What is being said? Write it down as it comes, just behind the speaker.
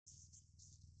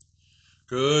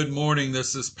Good morning.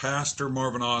 This is Pastor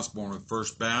Marvin Osborne with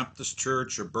First Baptist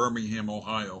Church of Birmingham,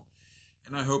 Ohio,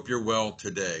 and I hope you're well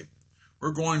today.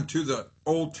 We're going to the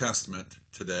Old Testament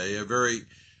today, a very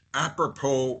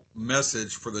apropos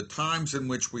message for the times in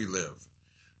which we live.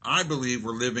 I believe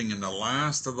we're living in the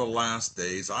last of the last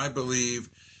days. I believe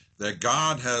that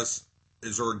God has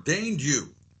ordained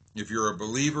you, if you're a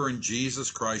believer in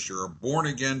Jesus Christ, you're a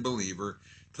born-again believer,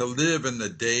 to live in the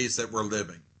days that we're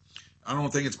living. I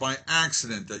don't think it's by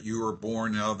accident that you were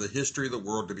born out of the history of the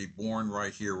world to be born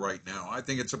right here, right now. I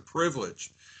think it's a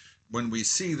privilege when we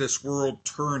see this world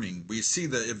turning. We see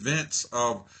the events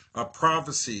of a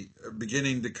prophecy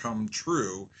beginning to come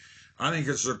true. I think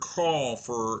it's a call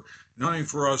for not only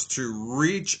for us to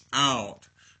reach out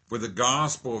with the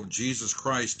gospel of Jesus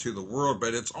Christ to the world,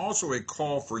 but it's also a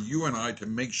call for you and I to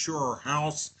make sure our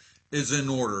house is in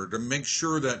order, to make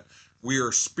sure that we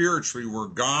are spiritually where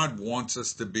God wants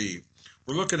us to be.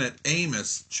 We're looking at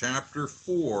Amos chapter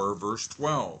 4, verse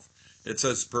 12. It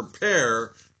says,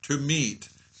 prepare to meet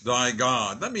thy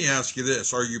God. Let me ask you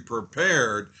this. Are you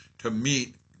prepared to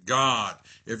meet God?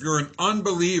 If you're an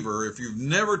unbeliever, if you've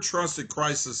never trusted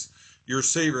Christ as your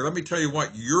Savior, let me tell you what,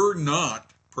 you're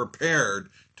not prepared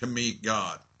to meet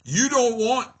God. You don't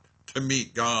want to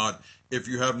meet God if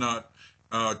you have not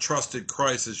trusted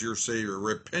Christ as your Savior,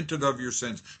 repented of your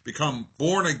sins, become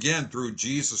born again through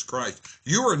Jesus Christ.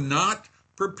 You are not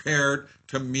prepared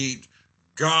to meet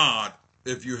God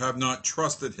if you have not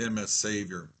trusted Him as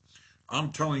Savior.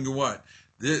 I'm telling you what,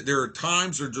 there are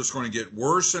times they're just going to get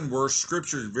worse and worse.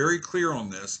 Scripture is very clear on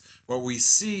this. What we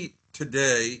see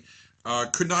today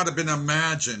could not have been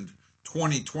imagined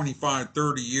 20, 25,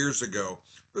 30 years ago.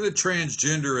 The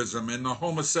transgenderism and the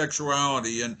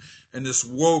homosexuality and this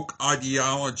woke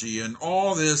ideology and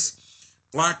all this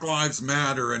Black Lives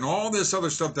Matter and all this other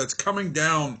stuff that's coming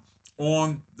down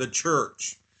on the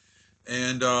church.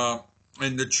 And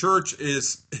the church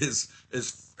is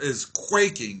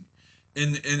quaking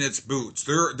in its boots.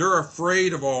 They're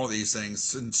afraid of all these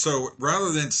things. And so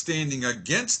rather than standing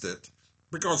against it,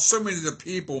 because so many of the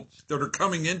people that are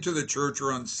coming into the church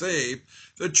are unsaved,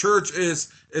 the church is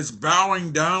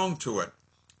bowing down to it.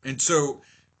 And so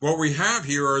what we have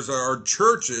here is our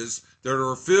churches that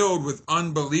are filled with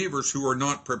unbelievers who are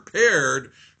not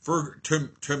prepared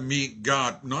to meet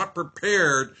God, not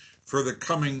prepared for the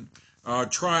coming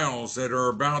trials that are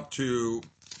about to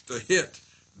hit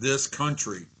this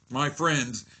country. My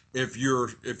friends, if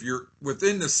you're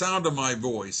within the sound of my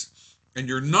voice, and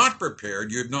you're not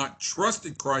prepared, you have not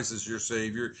trusted Christ as your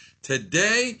Savior,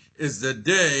 today is the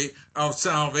day of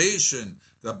salvation,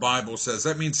 the Bible says.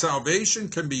 That means salvation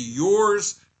can be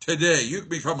yours today. You can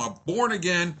become a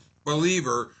born-again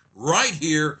believer right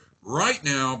here, right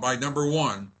now, by number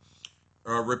one,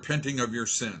 repenting of your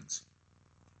sins.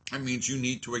 That means you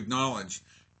need to acknowledge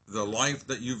the life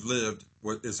that you've lived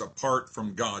is apart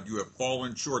from God. You have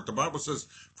fallen short. The Bible says,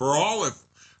 for all have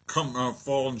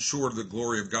fallen short of the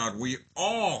glory of God. We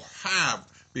all have,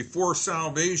 before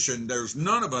salvation, there's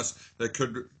none of us that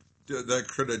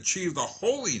could achieve the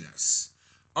holiness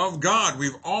of God.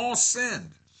 We've all sinned.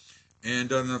 And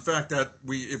the fact that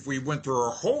if we went through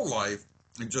our whole life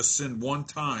and just sinned one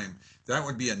time, that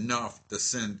would be enough to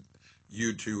send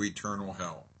you to eternal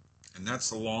hell. And that's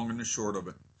the long and the short of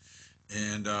it.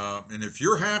 And if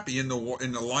you're happy in the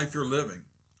life you're living,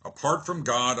 apart from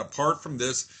God, apart from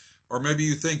this, or maybe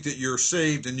you think that you're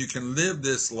saved and you can live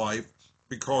this life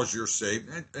because you're saved,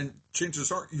 and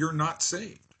chances are you're not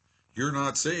saved. You're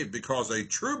not saved because a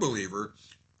true believer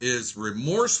is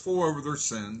remorseful over their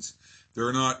sins.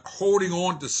 They're not holding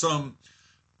on to some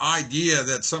idea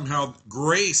that somehow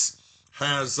grace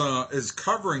is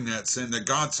covering that sin, that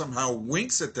God somehow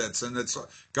winks at that sin, that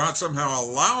God somehow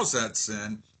allows that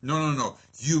sin. No.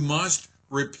 You must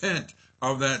repent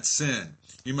of that sin.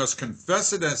 You must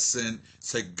confess it as sin.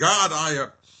 Say, God,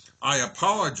 I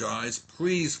apologize.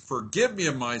 Please forgive me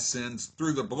of my sins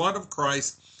through the blood of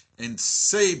Christ and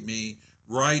save me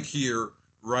right here,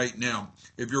 right now.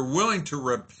 If you're willing to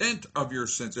repent of your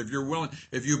sins, if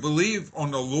you believe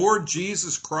on the Lord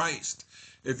Jesus Christ,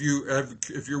 if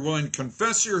you're willing to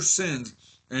confess your sins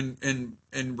and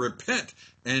repent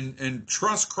and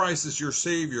trust Christ as your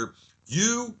Savior,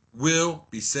 you will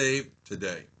be saved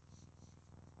today.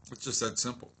 It's just that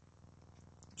simple.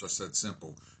 Just that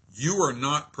simple. You are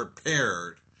not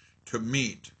prepared to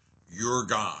meet your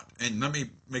God. And let me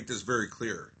make this very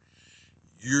clear.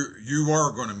 You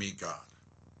are going to meet God.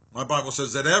 My Bible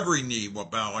says that every knee will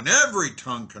bow and every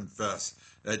tongue confess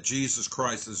that Jesus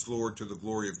Christ is Lord to the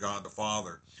glory of God the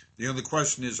Father. The only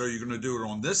question is, are you going to do it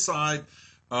on this side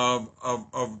of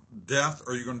death,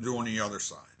 or are you going to do it on the other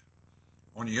side?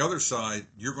 On the other side,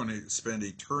 you're going to spend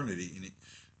eternity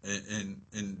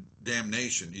in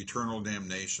damnation, eternal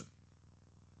damnation.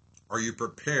 Are you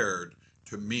prepared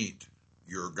to meet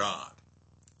your God?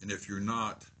 And if you're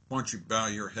not, why don't you bow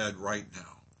your head right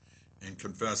now and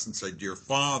confess and say, Dear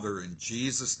Father, in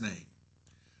Jesus' name,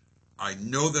 I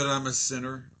know that I'm a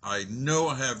sinner. I know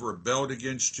I have rebelled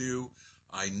against you.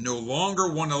 I no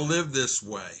longer want to live this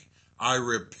way. I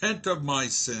repent of my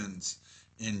sins.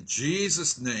 In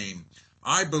Jesus' name,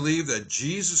 I believe that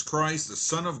Jesus Christ, the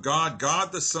Son of God,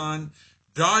 God the Son,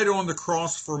 died on the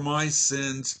cross for my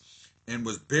sins and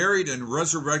was buried and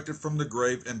resurrected from the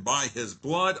grave, and by his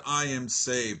blood I am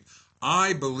saved.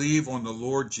 I believe on the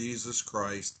Lord Jesus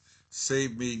Christ.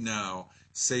 Save me now.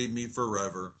 Save me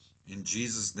forever. In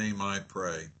Jesus' name I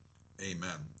pray.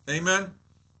 Amen. Amen.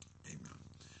 Amen.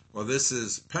 Well, this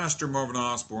is Pastor Marvin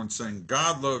Osborne saying,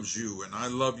 God loves you, and I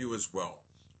love you as well.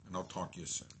 And I'll talk to you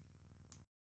soon.